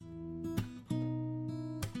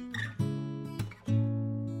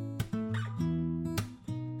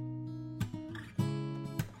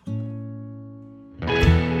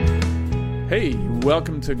Hey,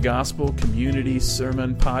 welcome to Gospel Community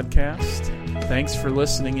Sermon Podcast. Thanks for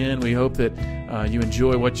listening in. We hope that you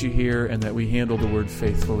enjoy what you hear and that we handle the word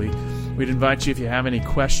faithfully. We'd invite you, if you have any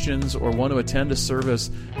questions or want to attend a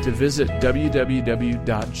service, to visit www.gcctroy.com.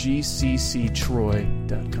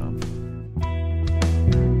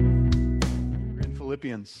 We're in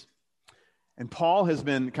Philippians. And Paul has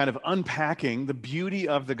been kind of unpacking the beauty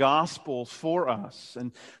of the gospel for us.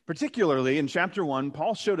 And particularly in chapter 1,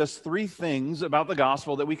 Paul showed us three things about the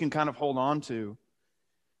gospel that we can kind of hold on to.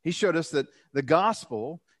 He showed us that the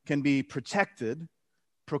gospel can be protected,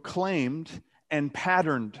 proclaimed, and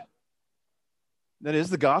patterned. That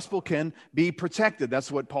is, the gospel can be protected.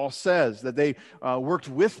 That's what Paul says, that they worked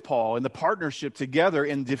with Paul in the partnership together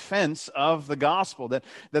in defense of the gospel, that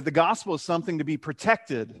the gospel is something to be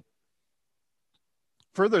protected.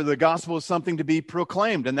 Further, the gospel is something to be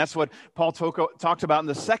proclaimed, and that's what Paul talked about in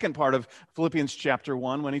the second part of Philippians chapter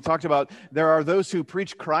 1, when he talked about there are those who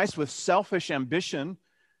preach Christ with selfish ambition,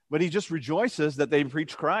 but he just rejoices that they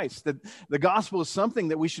preach Christ, that the gospel is something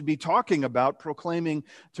that we should be talking about, proclaiming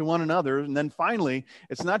to one another. And then finally,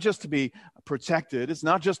 it's not just to be protected, it's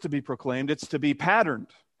not just to be proclaimed, it's to be patterned.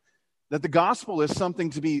 That the gospel is something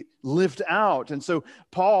to be lived out. And so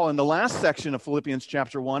Paul, in the last section of Philippians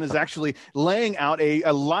chapter 1, is actually laying out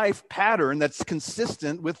a life pattern that's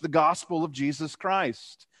consistent with the gospel of Jesus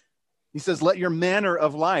Christ. He says, let your manner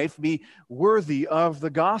of life be worthy of the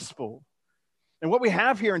gospel. And what we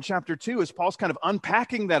have here in chapter 2 is Paul's kind of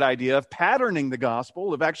unpacking that idea of patterning the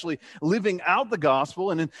gospel, of actually living out the gospel.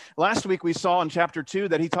 And then last week we saw in chapter 2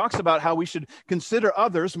 that he talks about how we should consider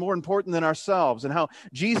others more important than ourselves and how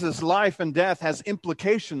Jesus' life and death has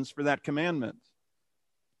implications for that commandment.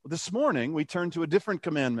 Well, this morning we turn to a different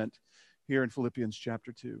commandment here in Philippians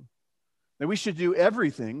chapter 2. That we should do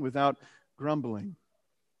everything without grumbling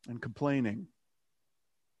and complaining.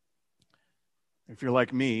 If you're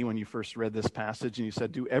like me, when you first read this passage and you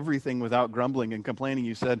said, do everything without grumbling and complaining,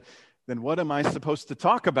 you said, then what am I supposed to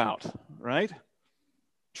talk about, right?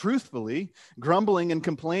 Truthfully, grumbling and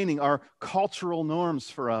complaining are cultural norms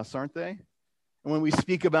for us, aren't they? And when we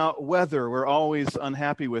speak about weather, we're always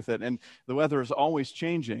unhappy with it, and the weather is always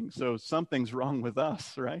changing, so something's wrong with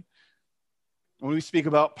us, right? When we speak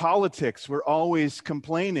about politics, we're always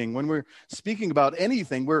complaining. When we're speaking about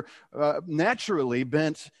anything, we're naturally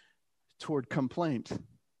bent toward complaint.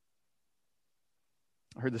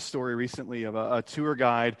 I heard the story recently of a tour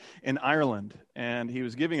guide in Ireland, and he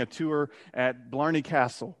was giving a tour at Blarney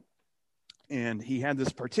Castle, and he had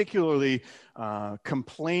this particularly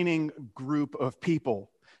complaining group of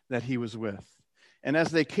people that he was with. And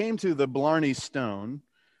as they came to the Blarney Stone,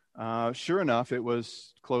 sure enough, it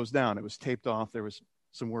was closed down. It was taped off. There was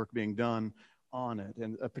some work being done on it,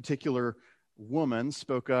 and a particular woman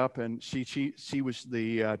spoke up, and she was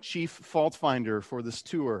the chief fault finder for this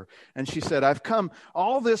tour. And she said, I've come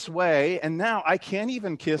all this way, and now I can't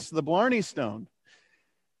even kiss the Blarney Stone.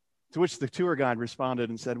 To which the tour guide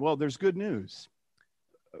responded and said, well, there's good news.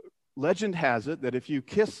 Legend has it that if you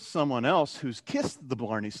kiss someone else who's kissed the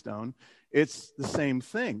Blarney Stone, it's the same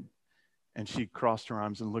thing. And she crossed her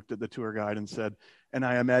arms and looked at the tour guide and said, and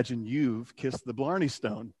I imagine you've kissed the Blarney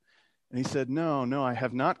Stone. And he said, no, I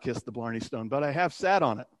have not kissed the Blarney Stone, but I have sat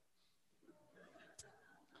on it.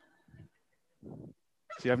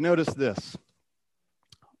 See, I've noticed this.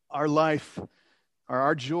 Our life, or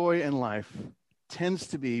our joy in life, tends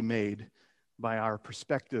to be made by our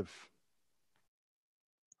perspective.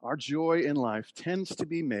 Our joy in life tends to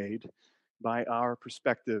be made by our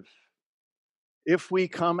perspective. If we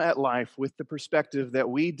come at life with the perspective that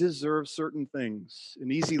we deserve certain things,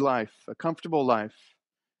 an easy life, a comfortable life,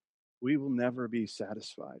 we will never be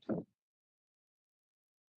satisfied.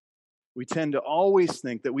 We tend to always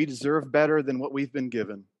think that we deserve better than what we've been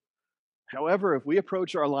given. However, if we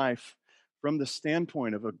approach our life from the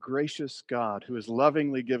standpoint of a gracious God who has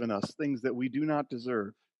lovingly given us things that we do not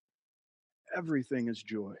deserve, everything is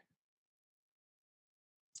joy.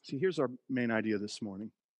 See, here's our main idea this morning.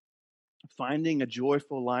 Finding a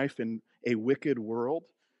joyful life in a wicked world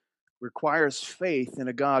requires faith in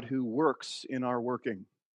a God who works in our working.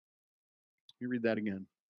 Let me read that again.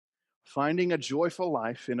 Finding a joyful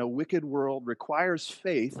life in a wicked world requires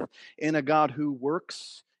faith in a God who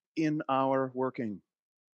works in our working.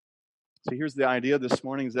 So here's the idea this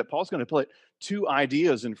morning, is that Paul's going to put two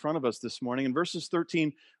ideas in front of us this morning. In verses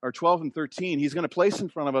 12 and 13, he's going to place in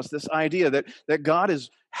front of us this idea that God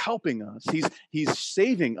is helping us, he's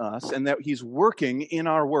saving us, and that he's working in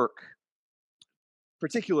our work.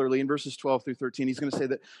 Particularly in verses 12 through 13, he's going to say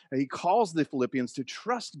that he calls the Philippians to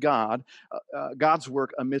trust God's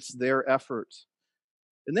work amidst their efforts.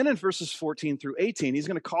 And then in verses 14 through 18, he's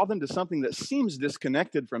going to call them to something that seems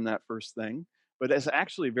disconnected from that first thing, but is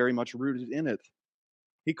actually very much rooted in it.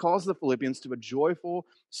 He calls the Philippians to a joyful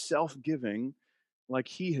self-giving like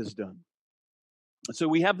he has done. So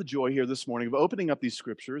we have the joy here this morning of opening up these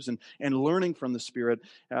scriptures and learning from the Spirit.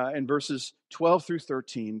 In verses 12 through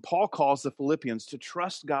 13, Paul calls the Philippians to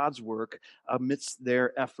trust God's work amidst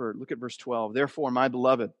their effort. Look at verse 12. Therefore, my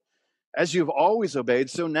beloved, as you have always obeyed,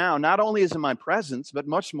 so now, not only is in my presence, but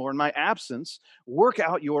much more in my absence, work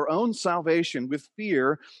out your own salvation with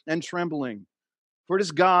fear and trembling. For it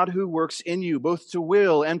is God who works in you, both to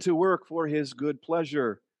will and to work for his good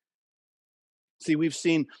pleasure. See, we've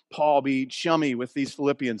seen Paul be chummy with these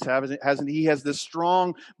Philippians, hasn't he? He has this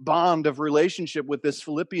strong bond of relationship with this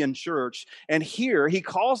Philippian church. And here he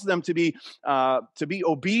calls them to be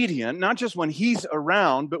obedient, not just when he's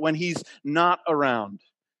around, but when he's not around.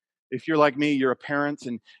 If you're like me, you're a parent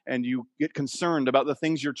and you get concerned about the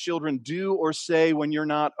things your children do or say when you're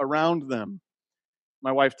not around them.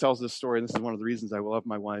 My wife tells this story, and this is one of the reasons I love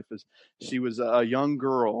my wife, is she was a young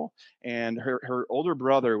girl, and her older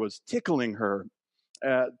brother was tickling her.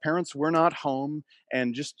 Parents were not home,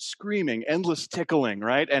 and just screaming, endless tickling,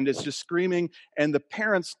 right? And it's just screaming, and the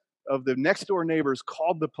parents of the next door neighbors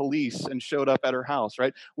called the police and showed up at her house,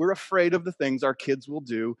 right? We're afraid of the things our kids will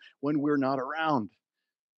do when we're not around.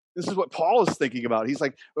 This is what Paul is thinking about. He's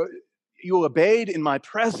like, you obeyed in my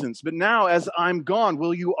presence, but now as I'm gone,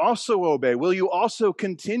 will you also obey? Will you also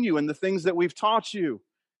continue in the things that we've taught you?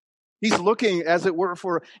 He's looking, as it were,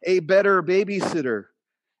 for a better babysitter.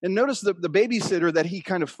 And notice the babysitter that he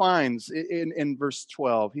kind of finds in verse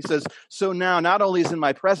 12. He says, so now, not only is in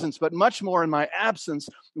my presence, but much more in my absence,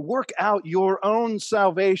 work out your own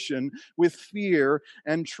salvation with fear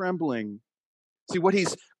and trembling. See, what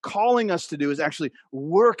he's calling us to do is actually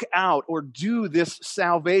work out or do this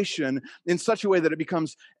salvation in such a way that it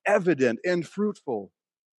becomes evident and fruitful.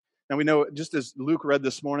 Now we know, just as Luke read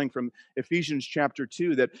this morning from Ephesians chapter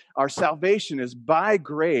 2, that our salvation is by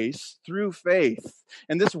grace through faith.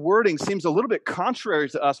 And this wording seems a little bit contrary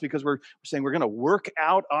to us because we're saying we're going to work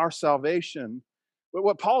out our salvation. But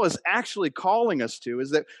what Paul is actually calling us to is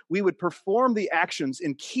that we would perform the actions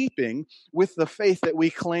in keeping with the faith that we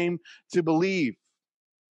claim to believe.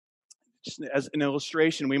 Just as an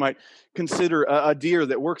illustration, we might consider a deer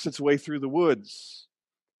that works its way through the woods.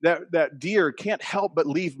 That deer can't help but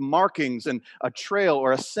leave markings and a trail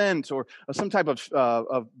or a scent or some type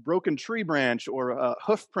of broken tree branch or a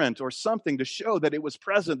hoof print or something to show that it was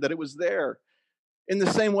present, that it was there. In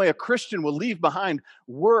the same way, a Christian will leave behind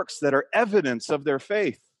works that are evidence of their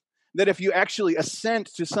faith. That if you actually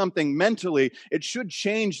assent to something mentally, it should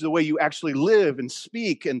change the way you actually live and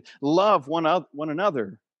speak and love one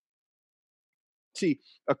another. See,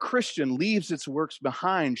 a Christian leaves its works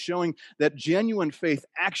behind, showing that genuine faith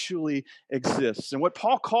actually exists. And what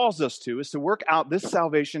Paul calls us to is to work out this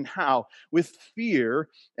salvation how? With fear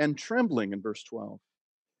and trembling in verse 12.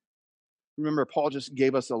 Remember, Paul just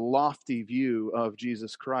gave us a lofty view of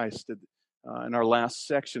Jesus Christ in our last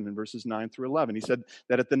section in verses 9 through 11. He said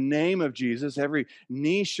that at the name of Jesus, every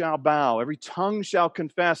knee shall bow, every tongue shall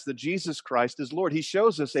confess that Jesus Christ is Lord. He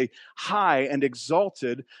shows us a high and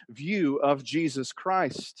exalted view of Jesus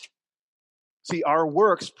Christ. See, our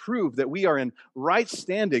works prove that we are in right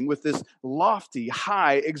standing with this lofty,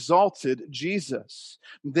 high, exalted Jesus.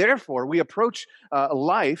 Therefore, we approach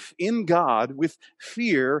life in God with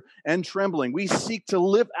fear and trembling. We seek to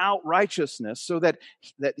live out righteousness so that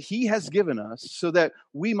He has given us, so that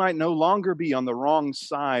we might no longer be on the wrong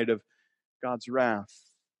side of God's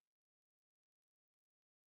wrath.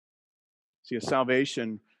 See, a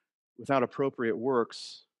salvation without appropriate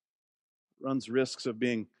works runs risks of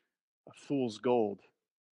being a fool's gold.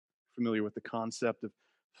 Familiar with the concept of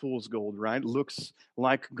fool's gold, right? Looks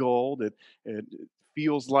like gold. It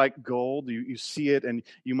feels like gold. You see it and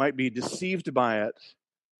you might be deceived by it.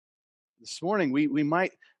 This morning, we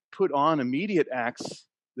might put on immediate acts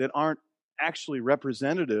that aren't actually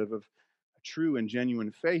representative of a true and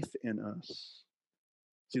genuine faith in us.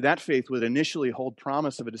 See, that faith would initially hold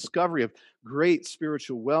promise of a discovery of great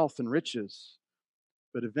spiritual wealth and riches,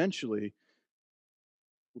 but eventually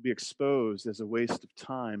will be exposed as a waste of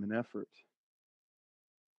time and effort.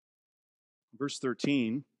 Verse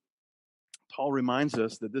 13, Paul reminds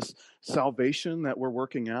us that this salvation that we're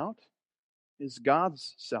working out is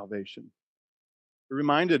God's salvation. We're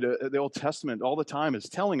reminded the Old Testament all the time is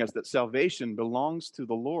telling us that salvation belongs to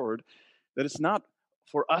the Lord, that it's not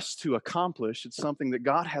for us to accomplish, it's something that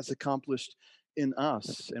God has accomplished in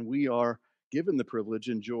us, and we are given the privilege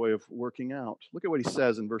and joy of working out. Look at what he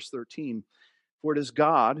says in verse 13. For it is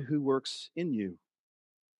God who works in you,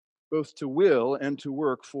 both to will and to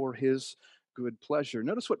work for his good pleasure.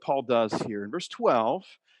 Notice what Paul does here. In verse 12,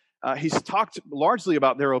 he's talked largely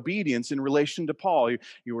about their obedience in relation to Paul.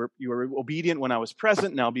 You were obedient when I was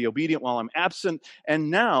present, now be obedient while I'm absent. And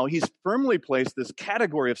now he's firmly placed this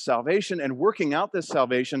category of salvation and working out this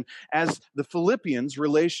salvation as the Philippians'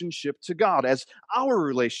 relationship to God, as our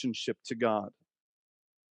relationship to God.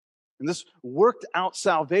 And this worked out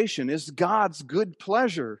salvation is God's good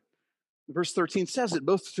pleasure. Verse 13 says it,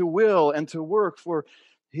 both to will and to work for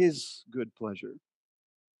his good pleasure.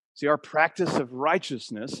 See, our practice of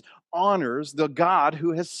righteousness honors the God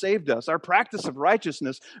who has saved us. Our practice of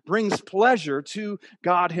righteousness brings pleasure to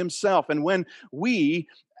God himself. And when we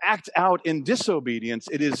act out in disobedience,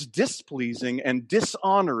 it is displeasing and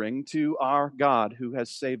dishonoring to our God who has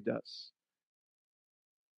saved us.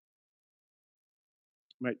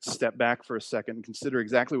 I might step back for a second and consider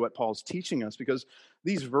exactly what Paul's teaching us, because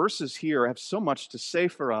these verses here have so much to say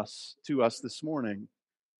to us this morning.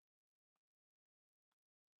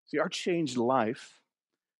 See, our changed life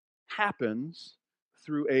happens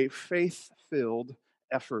through a faith-filled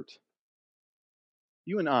effort.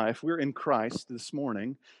 You and I, if we're in Christ this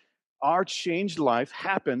morning, our changed life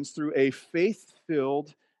happens through a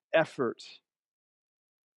faith-filled effort.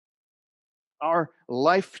 Our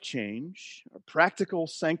life change, our practical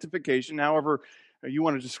sanctification, however you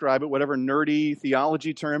want to describe it, whatever nerdy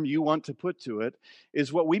theology term you want to put to it,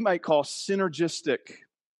 is what we might call synergistic.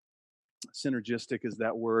 Synergistic is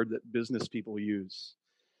that word that business people use.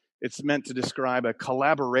 It's meant to describe a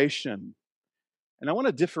collaboration. And I want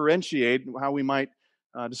to differentiate how we might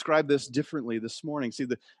describe this differently this morning. See,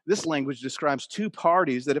 this language describes two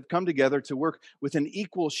parties that have come together to work with an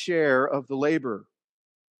equal share of the labor.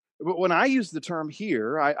 But when I use the term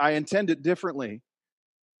here, I intend it differently.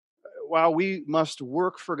 While we must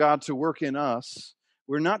work for God to work in us,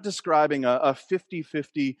 we're not describing a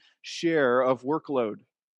 50-50 share of workload.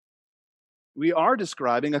 We are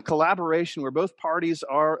describing a collaboration where both parties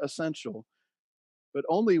are essential, but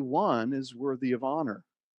only one is worthy of honor.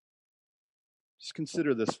 Just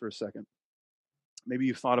consider this for a second. Maybe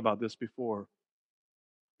you've thought about this before.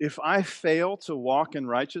 If I fail to walk in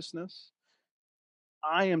righteousness,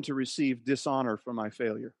 I am to receive dishonor for my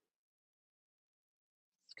failure.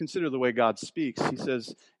 Consider the way God speaks. He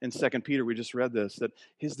says in 2 Peter, we just read this, that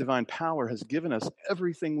his divine power has given us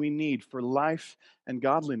everything we need for life and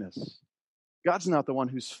godliness. God's not the one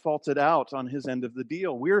who's faulted out on his end of the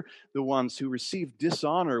deal. We're the ones who receive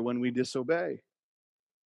dishonor when we disobey.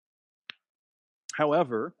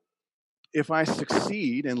 However, if I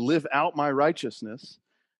succeed and live out my righteousness,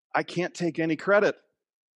 I can't take any credit.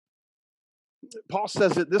 Paul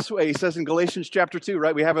says it this way. He says in Galatians chapter 2,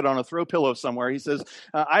 right? We have it on a throw pillow somewhere. He says,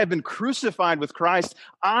 I have been crucified with Christ.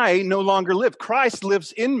 I no longer live. Christ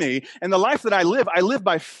lives in me. And the life that I live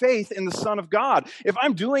by faith in the Son of God. If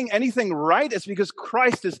I'm doing anything right, it's because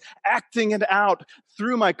Christ is acting it out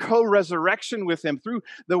through my co-resurrection with him, through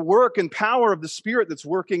the work and power of the Spirit that's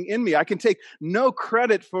working in me. I can take no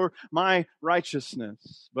credit for my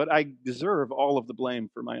righteousness, but I deserve all of the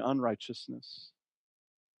blame for my unrighteousness.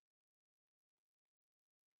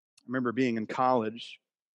 I remember being in college,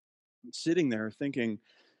 sitting there thinking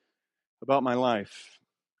about my life,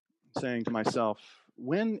 saying to myself,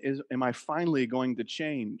 am I finally going to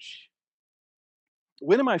change?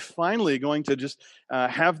 When am I finally going to just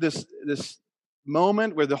have this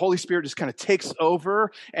moment where the Holy Spirit just kind of takes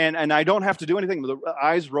over and I don't have to do anything? The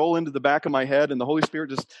eyes roll into the back of my head and the Holy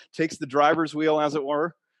Spirit just takes the driver's wheel, as it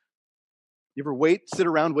were. You ever sit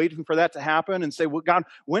around waiting for that to happen and say, well, God,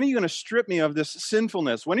 when are you going to strip me of this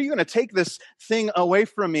sinfulness? When are you going to take this thing away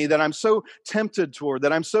from me that I'm so tempted toward,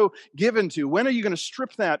 that I'm so given to? When are you going to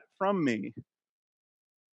strip that from me?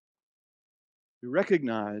 We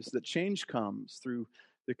recognize that change comes through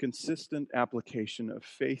the consistent application of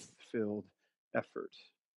faith-filled effort.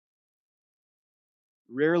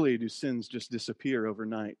 Rarely do sins just disappear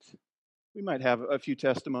overnight. We might have a few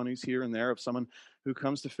testimonies here and there of someone who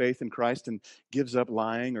comes to faith in Christ and gives up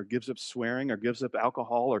lying or gives up swearing or gives up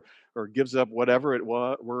alcohol or gives up whatever it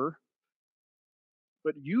were.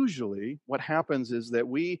 But usually what happens is that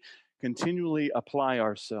we continually apply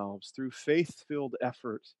ourselves through faith-filled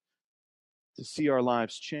effort to see our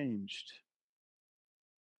lives changed.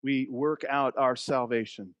 We work out our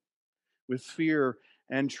salvation with fear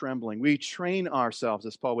and trembling. We train ourselves,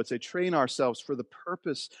 as Paul would say, train ourselves for the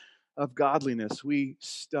purpose of godliness. We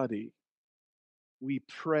study, we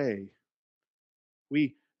pray,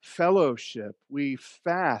 we fellowship, we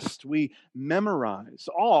fast, we memorize,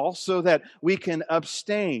 all so that we can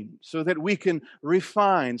abstain, so that we can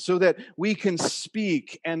refine, so that we can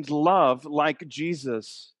speak and love like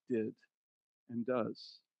Jesus did and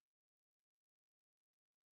does.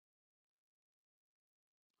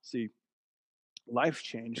 See, life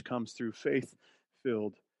change comes through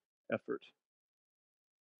faith-filled effort.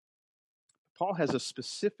 Paul has a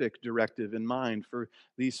specific directive in mind for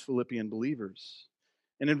these Philippian believers.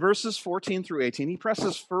 And in verses 14 through 18, he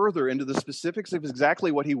presses further into the specifics of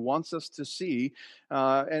exactly what he wants us to see.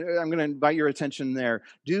 And I'm going to invite your attention there.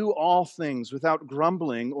 Do all things without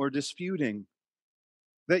grumbling or disputing,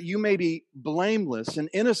 that you may be blameless and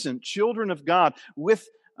innocent, children of God,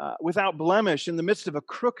 without blemish in the midst of a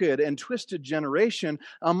crooked and twisted generation,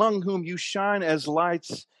 among whom you shine as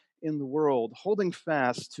lights in the world, holding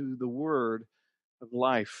fast to the word of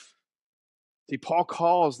life. See, Paul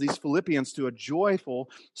calls these Philippians to a joyful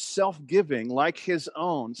self-giving like his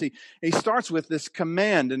own. See, he starts with this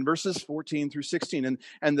command in verses 14 through 16,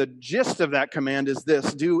 and the gist of that command is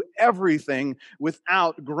this: do everything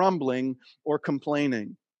without grumbling or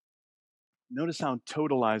complaining. Notice how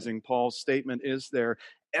totalizing Paul's statement is there.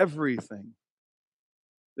 Everything.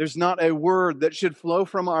 There's not a word that should flow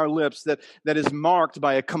from our lips that is marked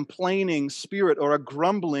by a complaining spirit or a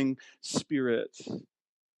grumbling spirit.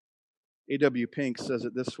 A.W. Pink says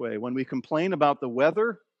it this way: when we complain about the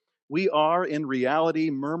weather, we are in reality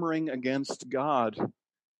murmuring against God.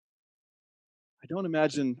 I don't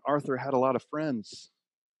imagine Arthur had a lot of friends.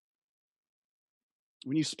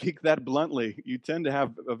 When you speak that bluntly, you tend to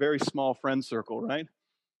have a very small friend circle, right?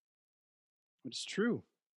 It's true.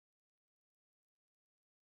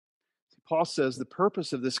 Paul says the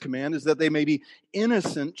purpose of this command is that they may be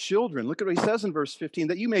innocent children. Look at what he says in verse 15,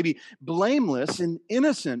 that you may be blameless and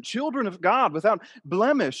innocent, children of God, without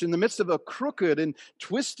blemish in the midst of a crooked and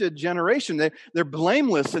twisted generation. They're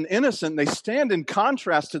blameless and innocent. They stand in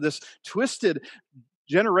contrast to this twisted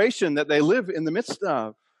generation that they live in the midst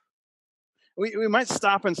of. We might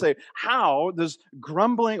stop and say, how does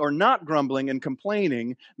grumbling or not grumbling and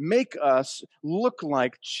complaining make us look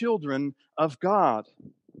like children of God?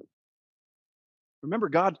 Remember,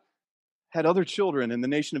 God had other children in the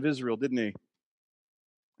nation of Israel, didn't he?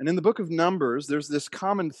 And in the book of Numbers, there's this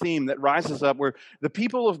common theme that rises up where the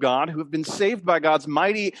people of God who have been saved by God's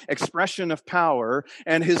mighty expression of power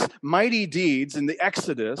and his mighty deeds in the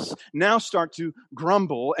Exodus now start to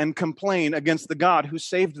grumble and complain against the God who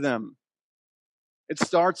saved them. It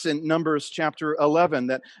starts in Numbers chapter 11,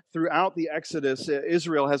 that throughout the Exodus,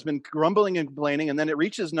 Israel has been grumbling and complaining, and then it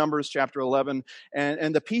reaches Numbers chapter 11,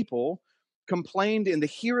 and the people complained in the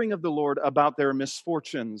hearing of the Lord about their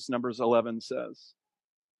misfortunes, Numbers 11 says.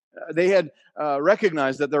 They had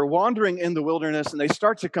recognized that they're wandering in the wilderness, and they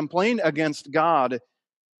start to complain against God.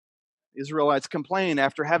 Israelites complain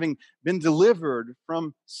after having been delivered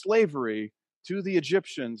from slavery to the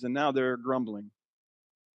Egyptians, and now they're grumbling.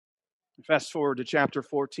 Fast forward to chapter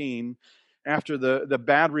 14, after the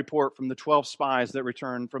bad report from the 12 spies that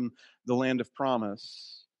returned from the land of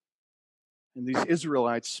promise. And these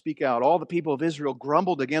Israelites speak out. All the people of Israel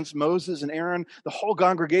grumbled against Moses and Aaron. The whole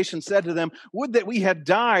congregation said to them, would that we had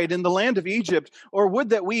died in the land of Egypt, or would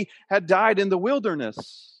that we had died in the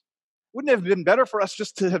wilderness. Wouldn't it have been better for us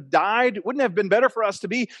just to have died? Wouldn't it have been better for us to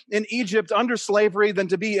be in Egypt under slavery than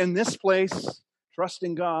to be in this place,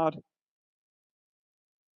 trusting God?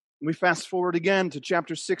 We fast forward again to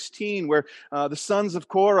chapter 16, where the sons of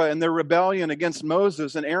Korah and their rebellion against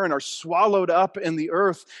Moses and Aaron are swallowed up in the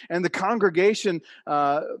earth. And the congregation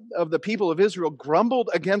of the people of Israel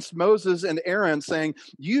grumbled against Moses and Aaron, saying,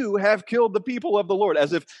 you have killed the people of the Lord,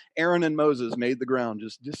 as if Aaron and Moses made the ground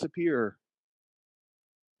just disappear.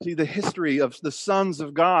 See, the history of the sons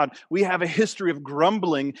of God, we have a history of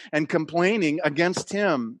grumbling and complaining against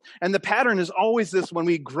him. And the pattern is always this: when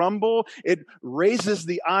we grumble, it raises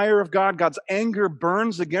the ire of God. God's anger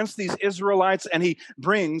burns against these Israelites, and he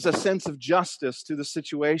brings a sense of justice to the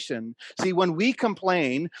situation. See, when we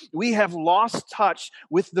complain, we have lost touch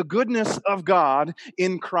with the goodness of God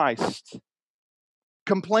in Christ.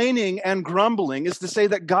 Complaining and grumbling is to say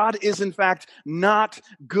that God is in fact not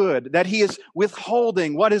good, that he is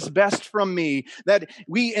withholding what is best from me, that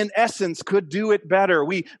we in essence could do it better.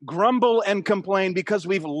 We grumble and complain because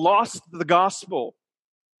we've lost the gospel.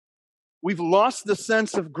 We've lost the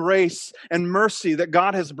sense of grace and mercy that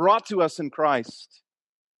God has brought to us in Christ.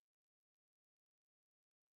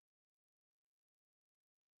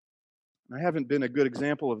 I haven't been a good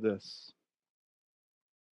example of this.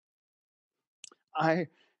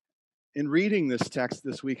 In reading this text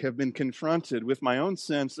this week, have been confronted with my own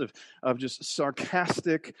sense of just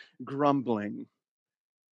sarcastic grumbling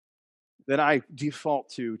that I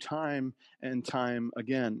default to time and time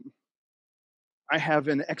again. I have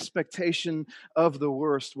an expectation of the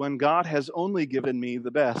worst when God has only given me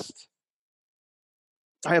the best.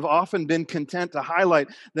 I have often been content to highlight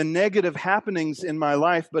the negative happenings in my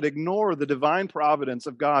life, but ignore the divine providence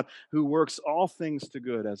of God who works all things to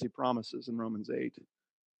good, as he promises in Romans 8.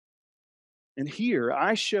 And here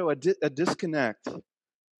I show a disconnect,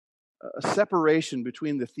 a separation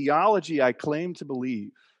between the theology I claim to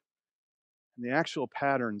believe and the actual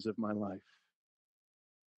patterns of my life.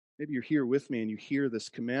 Maybe you're here with me and you hear this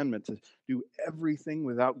commandment to do everything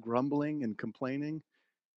without grumbling and complaining.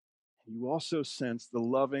 You also sense the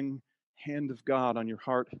loving hand of God on your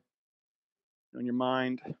heart, on your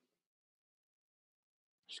mind.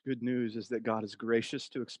 Good news is that God is gracious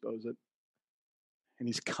to expose it, and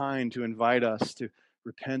he's kind to invite us to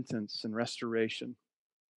repentance and restoration.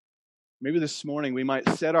 Maybe this morning we might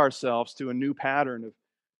set ourselves to a new pattern of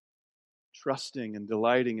trusting and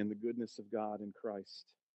delighting in the goodness of God in Christ.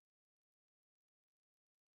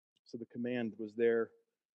 So the command was there.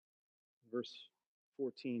 Verse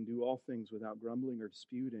 14, do all things without grumbling or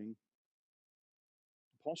disputing.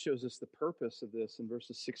 Paul shows us the purpose of this in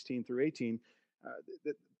verses 16 through 18,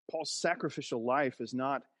 that Paul's sacrificial life is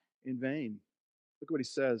not in vain. Look what he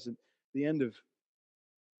says at the end of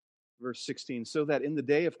verse 16, so that in the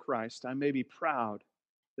day of Christ I may be proud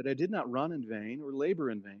that I did not run in vain or labor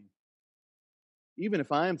in vain. Even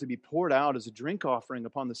if I am to be poured out as a drink offering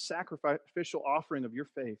upon the sacrificial offering of your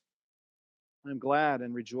faith, I am glad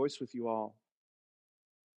and rejoice with you all.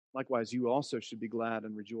 Likewise, you also should be glad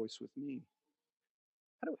and rejoice with me.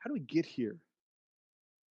 How do we get here?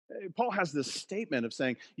 Paul has this statement of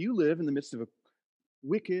saying, you live in the midst of a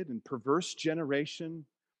wicked and perverse generation.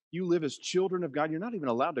 You live as children of God. You're not even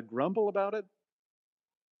allowed to grumble about it.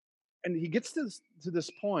 And he gets to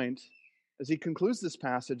this point, as he concludes this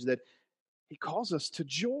passage, that he calls us to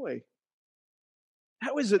joy.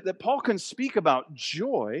 How is it that Paul can speak about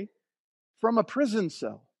joy from a prison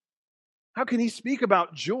cell? How can he speak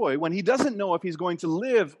about joy when he doesn't know if he's going to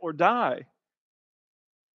live or die?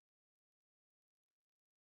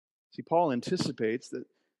 See, Paul anticipates that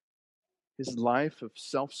his life of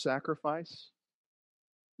self-sacrifice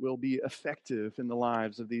will be effective in the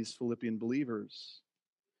lives of these Philippian believers.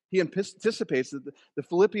 He anticipates that the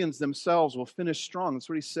Philippians themselves will finish strong. That's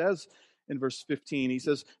what he says in verse 15. He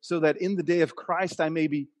says, so that in the day of Christ I may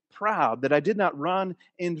be proud that I did not run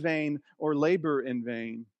in vain or labor in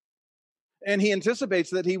vain. And he anticipates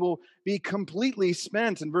that he will be completely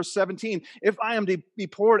spent in verse 17. If I am to be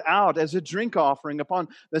poured out as a drink offering upon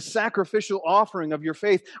the sacrificial offering of your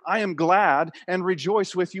faith, I am glad and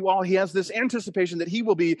rejoice with you all. He has this anticipation that he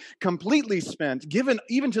will be completely spent, given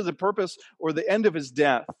even to the purpose or the end of his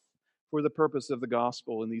death for the purpose of the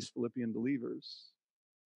gospel in these Philippian believers.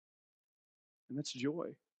 And that's joy.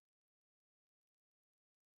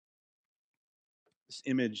 This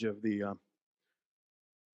image of the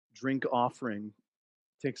drink offering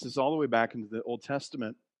takes us all the way back into the Old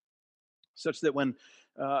Testament, such that when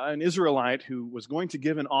an Israelite who was going to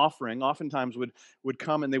give an offering oftentimes would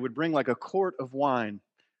come and they would bring like a quart of wine.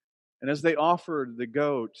 And as they offered the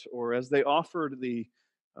goat, or as they offered the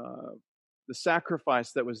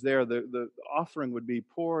sacrifice that was there, the offering would be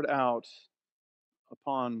poured out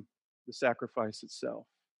upon the sacrifice itself.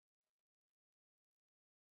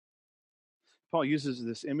 Paul uses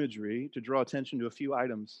this imagery to draw attention to a few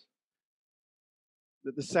items.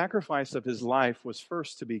 That the sacrifice of his life was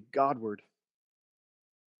first to be Godward.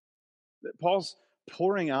 That Paul's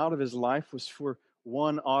pouring out of his life was for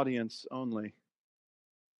one audience only.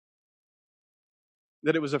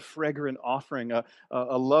 That it was a fragrant offering, a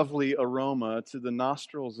lovely aroma to the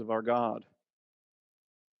nostrils of our God.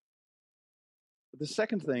 But the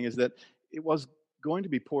second thing is that it was going to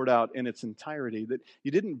be poured out in its entirety, that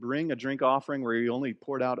you didn't bring a drink offering where you only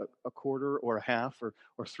poured out a quarter or a half or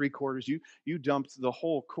 3/4. You dumped the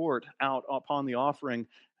whole quart out upon the offering,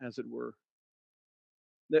 as it were.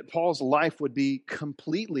 That Paul's life would be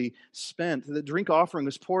completely spent. The drink offering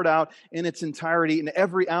was poured out in its entirety, and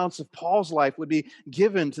every ounce of Paul's life would be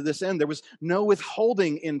given to this end. There was no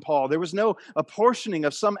withholding in Paul. There was no apportioning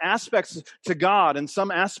of some aspects to God and some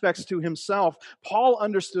aspects to himself. Paul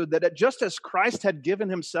understood that just as Christ had given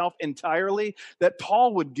himself entirely, that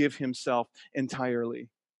Paul would give himself entirely.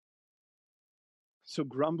 So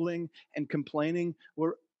grumbling and complaining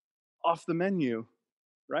were off the menu,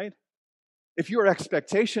 right? If your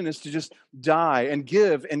expectation is to just die and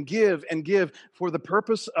give and give and give for the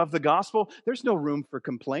purpose of the gospel, there's no room for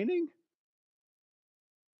complaining.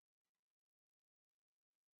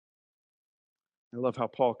 I love how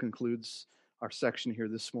Paul concludes our section here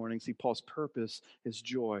this morning. See, Paul's purpose is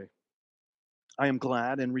joy. I am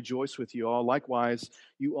glad and rejoice with you all. Likewise,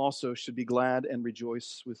 you also should be glad and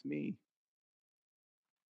rejoice with me.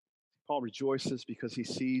 Paul rejoices because he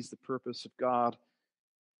sees the purpose of God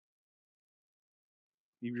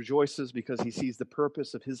He rejoices because he sees the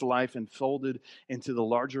purpose of his life enfolded into the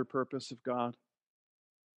larger purpose of God.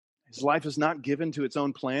 His life is not given to its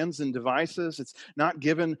own plans and devices. It's not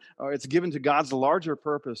given, or it's given to God's larger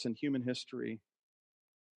purpose in human history.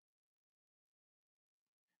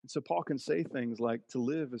 And so Paul can say things like, to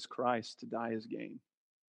live is Christ, to die is gain.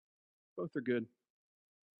 Both are good.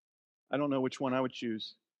 I don't know which one I would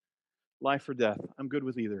choose, life or death. I'm good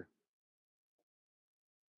with either.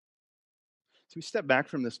 So we step back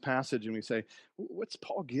from this passage and we say, what's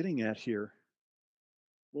Paul getting at here?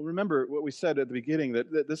 Well, remember what we said at the beginning,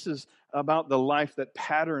 that this is about the life that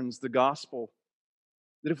patterns the gospel.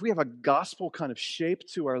 That if we have a gospel kind of shape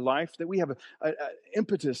to our life, that we have an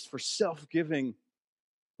impetus for self-giving,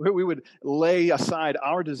 where we would lay aside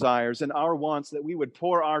our desires and our wants, that we would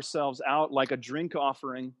pour ourselves out like a drink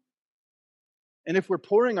offering. And if we're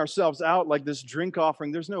pouring ourselves out like this drink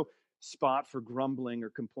offering, there's no spot for grumbling or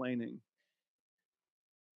complaining.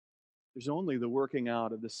 There's only the working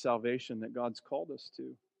out of this salvation that God's called us to.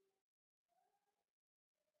 In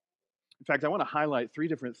fact, I want to highlight 3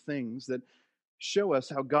 different things that show us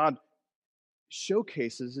how God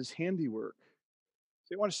showcases his handiwork.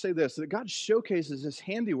 So I want to say this, that God showcases his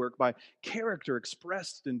handiwork by character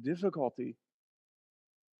expressed in difficulty.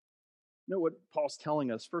 Know what Paul's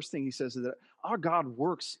telling us. First thing he says is that our God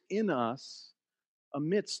works in us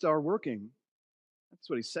amidst our working. That's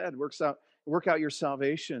what he said. Work out your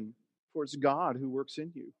salvation, for it's God who works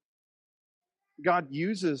in you. God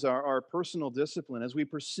uses our personal discipline as we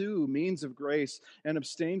pursue means of grace and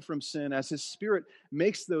abstain from sin, as his Spirit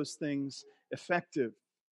makes those things effective.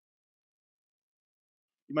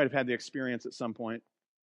 You might have had the experience at some point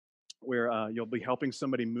where you'll be helping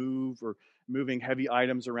somebody move or moving heavy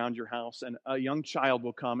items around your house, and a young child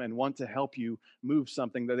will come and want to help you move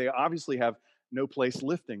something that they obviously have no place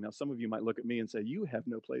lifting. Now, some of you might look at me and say, you have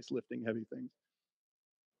no place lifting heavy things.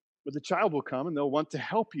 But the child will come and they'll want to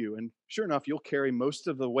help you. And sure enough, you'll carry most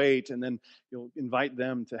of the weight, and then you'll invite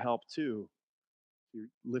them to help too. You're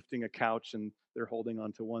lifting a couch and they're holding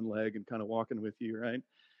onto one leg and kind of walking with you, right?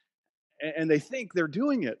 And they think they're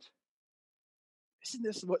doing it. Isn't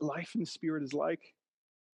this what life in the Spirit is like?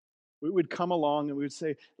 We would come along and we would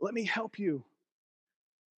say, let me help you.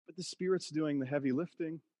 But the Spirit's doing the heavy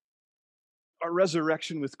lifting. Our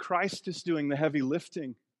resurrection with Christ is doing the heavy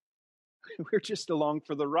lifting. We're just along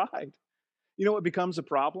for the ride. You know what becomes a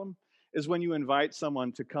problem? Is when you invite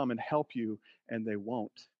someone to come and help you and they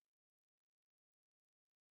won't.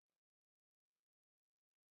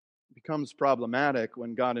 It becomes problematic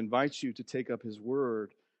when God invites you to take up his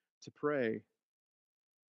word, to pray,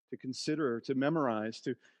 to consider, to memorize,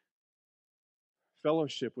 to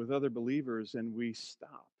fellowship with other believers, and we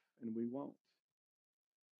stop and we won't.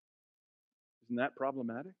 Isn't that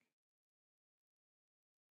problematic?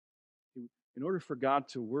 In order for God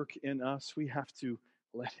to work in us, we have to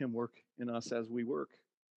let him work in us as we work.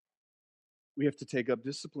 We have to take up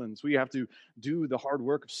disciplines. We have to do the hard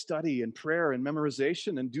work of study and prayer and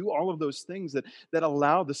memorization and do all of those things that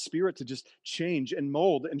allow the Spirit to just change and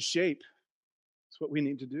mold and shape. That's what we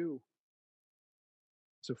need to do.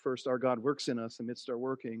 So first, our God works in us amidst our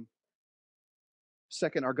working.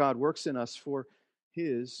 Second, our God works in us for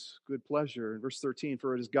his good pleasure. In verse 13,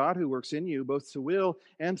 for it is God who works in you both to will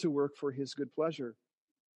and to work for his good pleasure.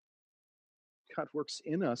 God works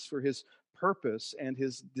in us for his purpose and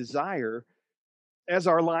his desire. As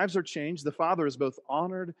our lives are changed, the Father is both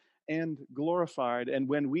honored and glorified. And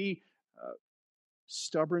when we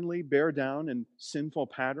stubbornly bear down in sinful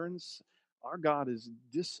patterns, our God is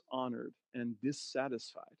dishonored and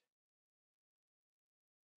dissatisfied.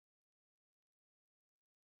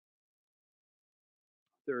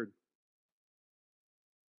 Third,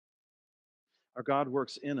 our God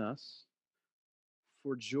works in us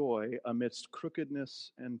for joy amidst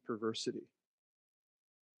crookedness and perversity.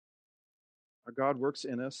 Our God works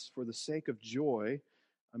in us for the sake of joy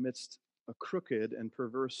amidst a crooked and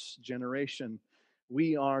perverse generation.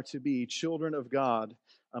 We are to be children of God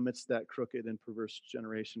amidst that crooked and perverse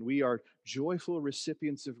generation. We are joyful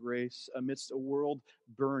recipients of grace amidst a world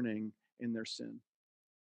burning in their sin.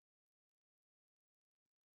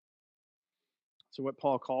 So what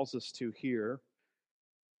Paul calls us to here,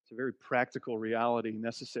 it's a very practical reality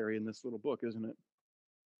necessary in this little book, isn't it?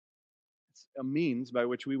 It's a means by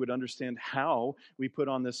which we would understand how we put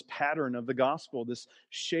on this pattern of the gospel, this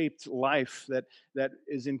shaped life that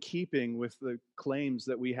is in keeping with the claims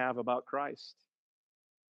that we have about Christ.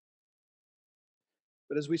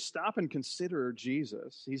 But as we stop and consider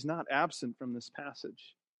Jesus, he's not absent from this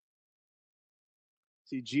passage.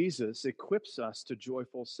 See, Jesus equips us to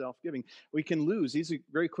joyful self-giving. We can lose easy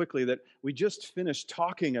very quickly that we just finished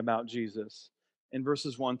talking about Jesus, in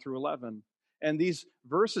verses 1 through 11. And these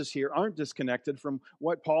verses here aren't disconnected from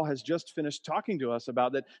what Paul has just finished talking to us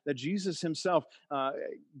about, that Jesus himself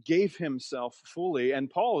gave himself fully, and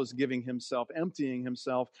Paul is giving himself, emptying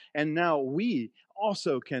himself, and now we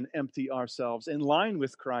also can empty ourselves in line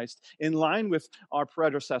with Christ, in line with our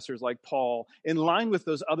predecessors like Paul, in line with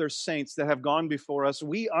those other saints that have gone before us.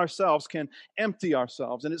 We ourselves can empty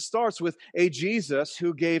ourselves. And it starts with a Jesus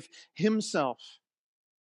who gave himself.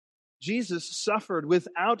 Jesus suffered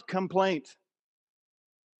without complaint.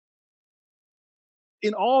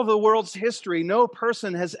 In all the world's history, no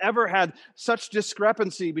person has ever had such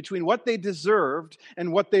discrepancy between what they deserved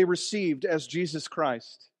and what they received as Jesus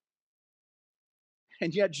Christ.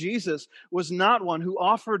 And yet Jesus was not one who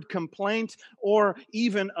offered complaint or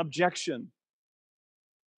even objection.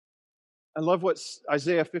 I love what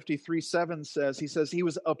Isaiah 53:7 says. He says, he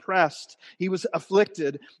was oppressed, he was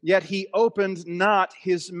afflicted, yet he opened not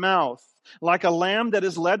his mouth. Like a lamb that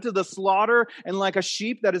is led to the slaughter, and like a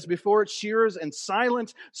sheep that is before its shearers and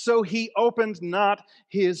silent, so he opened not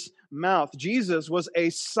his mouth. Jesus was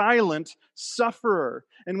a silent sufferer.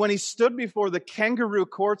 And when he stood before the kangaroo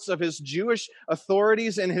courts of his Jewish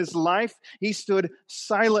authorities in his life, he stood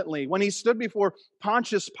silently. When he stood before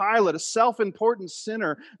Pontius Pilate, a self-important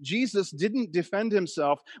sinner, Jesus didn't defend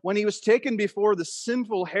himself. When he was taken before the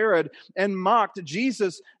sinful Herod and mocked,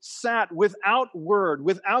 Jesus sat without word,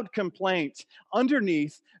 without complaint,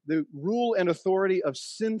 underneath the rule and authority of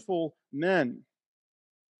sinful men.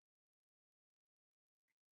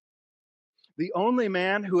 The only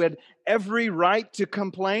man who had every right to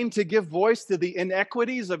complain, to give voice to the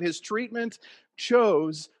inequities of his treatment,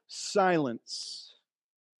 chose silence.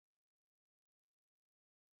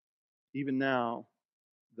 Even now,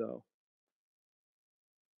 though,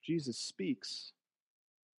 Jesus speaks.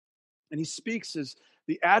 And he speaks as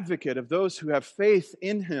the advocate of those who have faith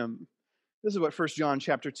in him. This is what 1 John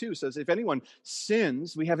chapter 2 says. If anyone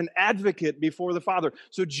sins, we have an advocate before the Father.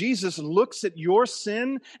 So Jesus looks at your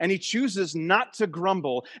sin and he chooses not to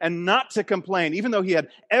grumble and not to complain, even though he had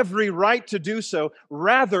every right to do so.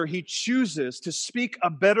 Rather, he chooses to speak a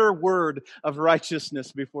better word of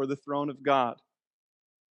righteousness before the throne of God.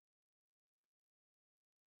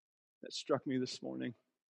 That struck me this morning.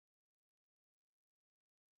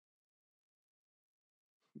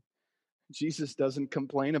 Jesus doesn't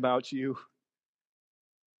complain about you.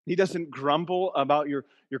 He doesn't grumble about your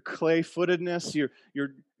clay-footedness, your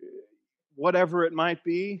whatever it might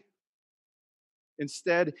be.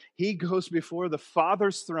 Instead, he goes before the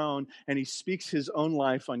Father's throne and he speaks his own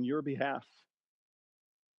life on your behalf.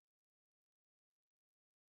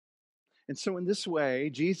 And so in this way,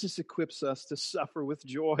 Jesus equips us to suffer with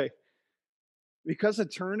joy. Because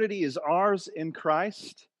eternity is ours in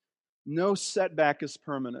Christ, no setback is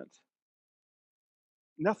permanent.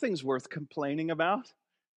 Nothing's worth complaining about.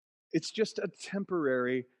 It's just a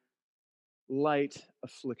temporary light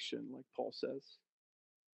affliction, like Paul says.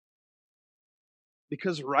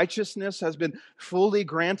 Because righteousness has been fully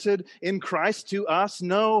granted in Christ to us,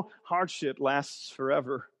 no hardship lasts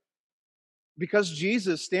forever. Because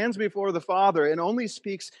Jesus stands before the Father and only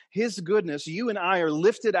speaks his goodness, you and I are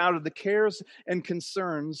lifted out of the cares and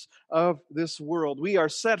concerns of this world. We are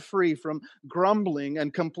set free from grumbling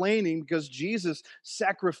and complaining because Jesus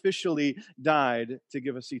sacrificially died to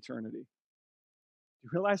give us eternity. You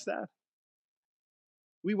realize that?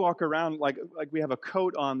 We walk around like we have a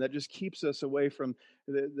coat on that just keeps us away from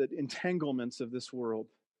the entanglements of this world.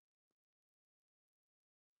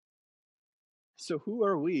 So who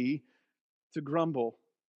are we to grumble,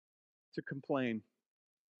 to complain?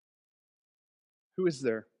 Who is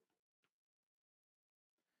there?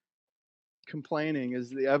 Complaining is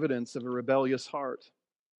the evidence of a rebellious heart.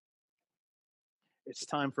 It's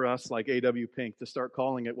time for us, like A.W. Pink, to start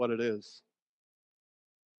calling it what it is.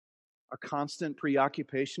 Our constant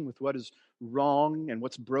preoccupation with what is wrong and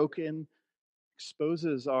what's broken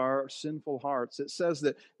exposes our sinful hearts. It says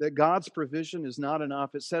that God's provision is not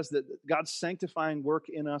enough. It says that God's sanctifying work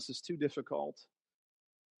in us is too difficult.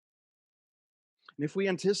 And if we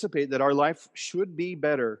anticipate that our life should be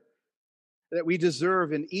better, that we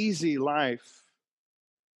deserve an easy life,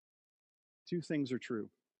 two things are true.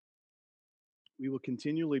 We will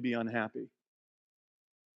continually be unhappy,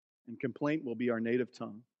 and complaint will be our native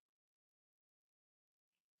tongue.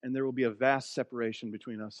 And there will be a vast separation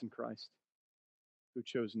between us and Christ, who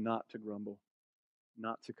chose not to grumble,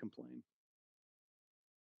 not to complain.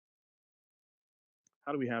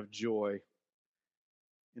 How do we have joy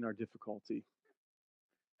in our difficulty?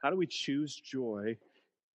 How do we choose joy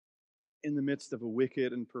in the midst of a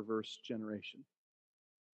wicked and perverse generation?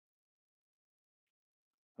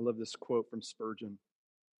 I love this quote from Spurgeon.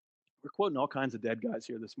 We're quoting all kinds of dead guys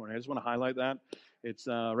here this morning. I just want to highlight that. It's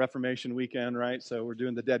Reformation weekend, right? So we're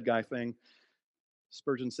doing the dead guy thing.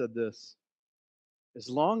 Spurgeon said this: "As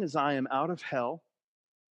long as I am out of hell,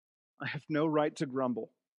 I have no right to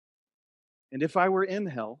grumble. And if I were in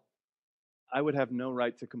hell, I would have no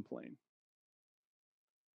right to complain."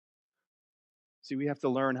 See, we have to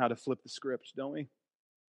learn how to flip the script, don't we?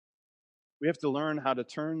 We have to learn how to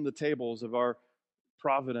turn the tables of our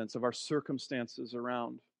providence, of our circumstances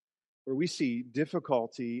around. Where we see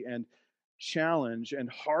difficulty and challenge and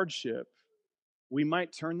hardship, we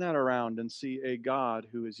might turn that around and see a God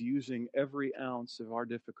who is using every ounce of our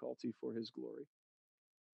difficulty for his glory.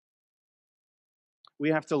 We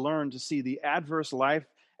have to learn to see the adverse life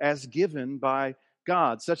as given by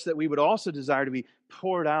God, such that we would also desire to be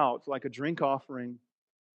poured out like a drink offering.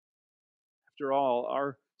 After all,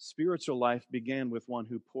 our spiritual life began with one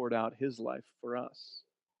who poured out his life for us.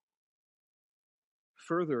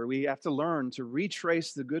 Further, we have to learn to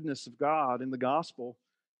retrace the goodness of God in the gospel.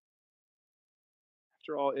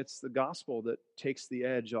 After all, it's the gospel that takes the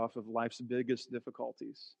edge off of life's biggest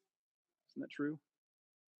difficulties. Isn't that true?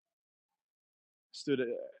 I stood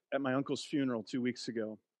at my uncle's funeral 2 weeks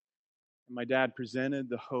ago, and my dad presented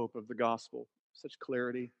the hope of the gospel. Such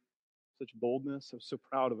clarity, such boldness. I was so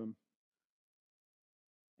proud of him.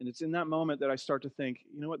 And it's in that moment that I start to think,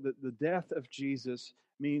 you know what, the death of Jesus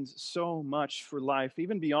means so much for life,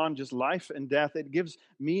 even beyond just life and death. It gives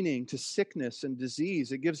meaning to sickness and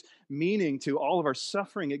disease. It gives meaning to all of our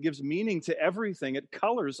suffering. It gives meaning to everything. It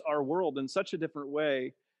colors our world in such a different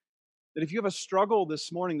way that if you have a struggle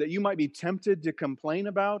this morning that you might be tempted to complain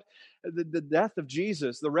about, the death of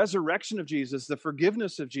Jesus, the resurrection of Jesus, the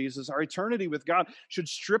forgiveness of Jesus, our eternity with God should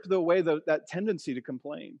strip away that tendency to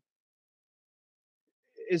complain.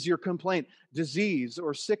 Is your complaint disease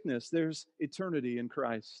or sickness? There's eternity in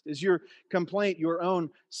Christ. Is your complaint your own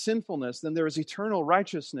sinfulness? Then there is eternal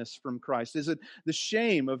righteousness from Christ. Is it the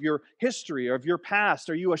shame of your history, of your past?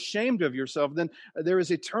 Are you ashamed of yourself? Then there is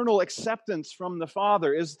eternal acceptance from the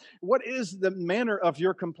Father. What is the manner of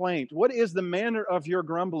your complaint? What is the manner of your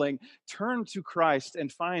grumbling? Turn to Christ and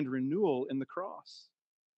find renewal in the cross.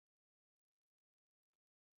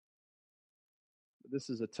 This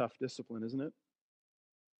is a tough discipline, isn't it?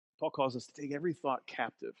 Paul calls us to take every thought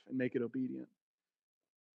captive and make it obedient.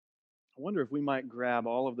 I wonder if we might grab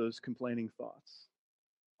all of those complaining thoughts,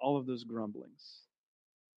 all of those grumblings,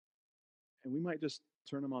 and we might just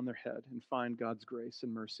turn them on their head and find God's grace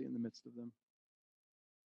and mercy in the midst of them.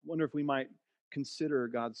 I wonder if we might consider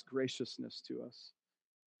God's graciousness to us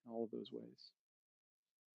in all of those ways.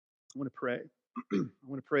 I want to pray. I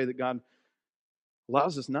want to pray that God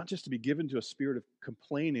allows us not just to be given to a spirit of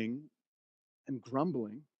complaining and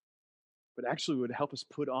grumbling, but actually would help us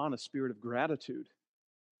put on a spirit of gratitude,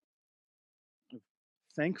 of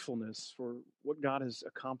thankfulness for what God has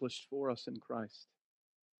accomplished for us in Christ.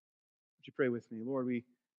 Would you pray with me? Lord, we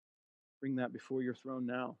bring that before your throne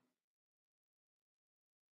now.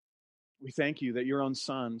 We thank you that your own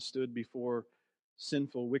Son stood before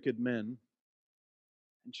sinful, wicked men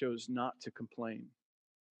and chose not to complain,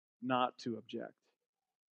 not to object.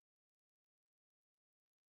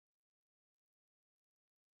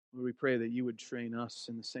 Lord, we pray that you would train us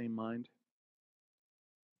in the same mind,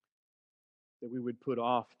 that we would put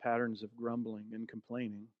off patterns of grumbling and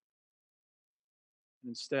complaining, and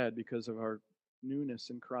instead, because of our newness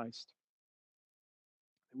in Christ,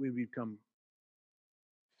 that we would become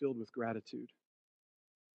filled with gratitude,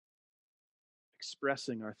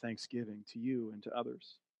 expressing our thanksgiving to you and to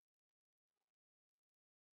others.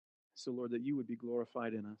 So, Lord, that you would be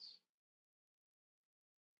glorified in us.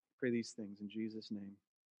 I pray these things in Jesus' name.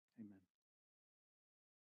 Amen.